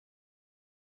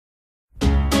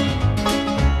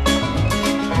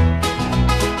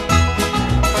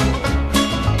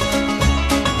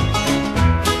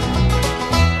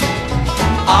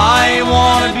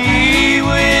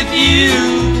you.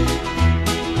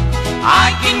 I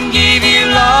can give you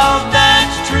love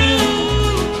that's true.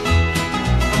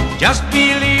 Just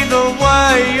believe the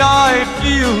way I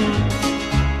feel.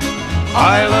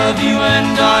 I love you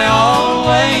and I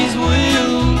always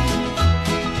will.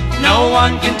 No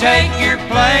one can take your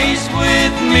place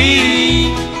with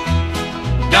me.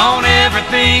 Don't ever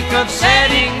think of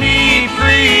setting me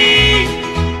free.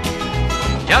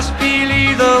 Just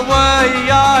believe the way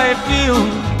I feel.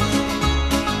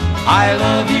 I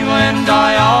love you and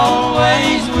I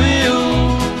always will.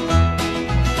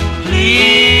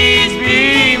 Please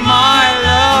be my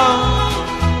love.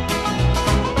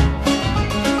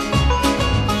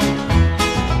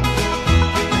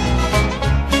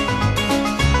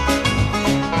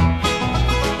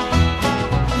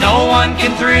 No one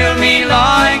can thrill me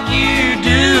like you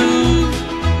do.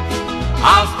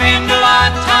 I'll spend a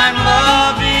lifetime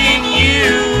loving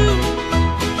you.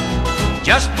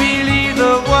 Just believe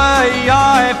the way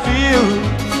I feel.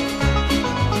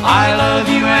 I love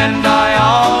you and I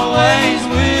always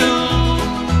will.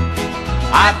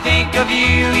 I think of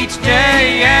you each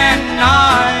day and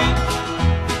night.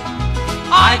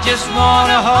 I just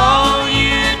wanna hold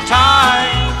you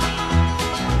tight.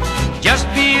 Just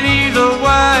believe the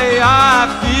way I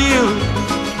feel.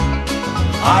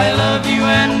 I love you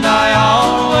and I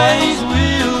always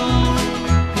will.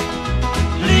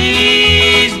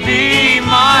 Please be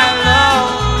my love.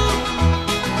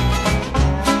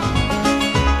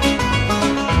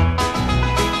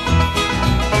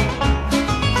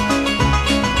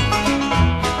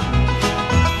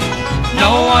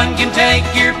 No one can take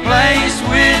your place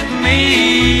with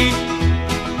me.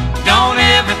 Don't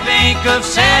ever think of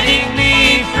setting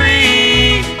me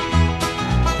free.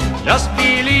 Just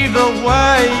believe the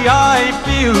way I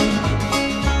feel.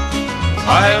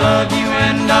 I love you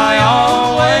and I always